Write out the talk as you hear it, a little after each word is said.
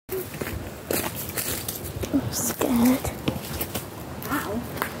I'm scared. Ow.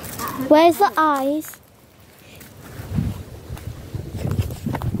 Where's the eyes?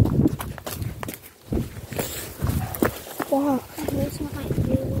 What?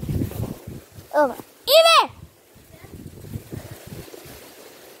 Oh, Evie!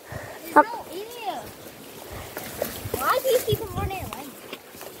 There's no idiot. Why do you keep on running away?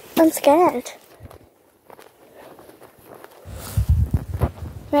 I'm scared.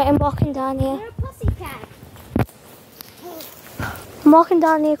 Right, I'm walking down here. You're a pussycat. I'm walking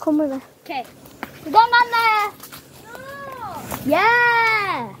down here, come with me. Okay. We're going down there. No.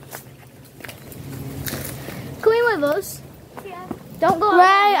 Yeah. Come in with us. Yeah. Don't go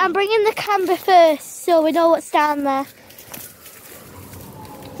Right, I'm bringing the camera first so we know what's down there.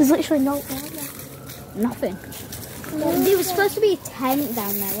 There's literally no down there. Nothing. There was supposed to be a tent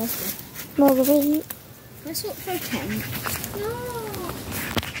down there, wasn't there? No, there isn't. Let's look for a tent. No.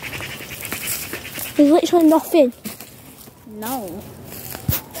 There's literally nothing. No.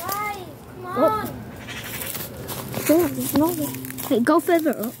 Guys, come on. No, there's nothing. Okay, go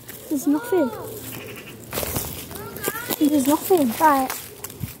further up. There's nothing. There's nothing. Right.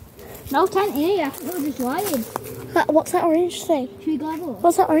 No tent here. We're just lying. What's that orange thing? Should we go over?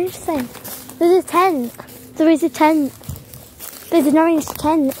 What's that orange thing? There's a tent. There is a tent. There's an orange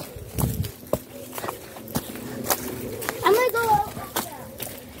tent. I'm gonna go over.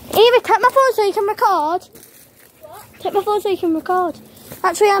 Eva, take my phone so you can record. What? Take my phone so you can record.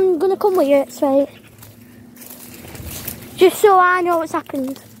 Actually, I'm gonna come with you, it's right. Just so I know what's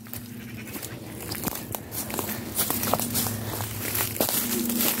happened.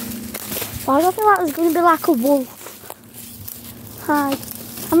 Why do I feel like there's gonna be like a wolf? Hi.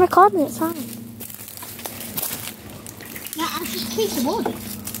 I'm recording, it's fine. That's just a piece of wood.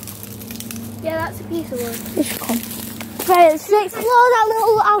 Yeah, that's a piece of wood. You should come. Right, let's explore that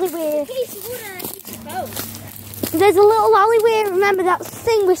little alleyway. A piece of wood and a piece of bone. There's a little alleyway, remember that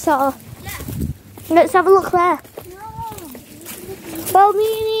thing we saw? Yeah. Let's have a look there. No. Well, me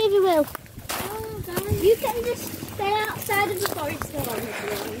and Evie will. Oh, guys. You can just stay outside of the forest alone.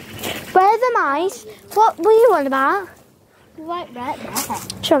 Where are the mice? What were you on about? Right there.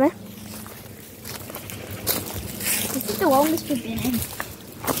 Show me. This is the longest we've been in.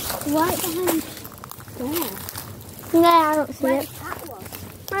 Right behind there. No, I don't see Where it. that was.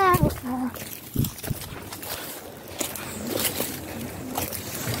 I don't know.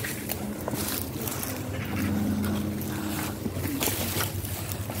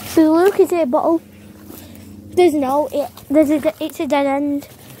 So look, is it a bottle? There's no, it's a dead end.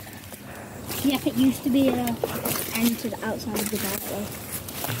 Yep, it used to be a end to the outside of the bottle.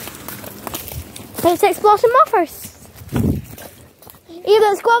 Let's explore some more forests. Yeah,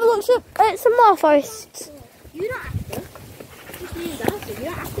 let's go have a look at some more forests. You don't have to. Just me and Darcy. You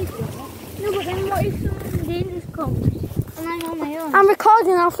don't have to do that. No, but then what if someone dangerous comes? And I'm on my own. I'm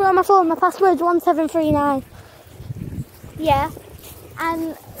recording, I'll throw my phone, my password's 1739. Yeah.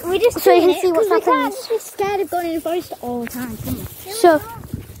 And we just so you can see what's happening. happening. We can't be scared of going in the forest all the time, can we? So,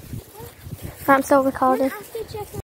 I'm still recording.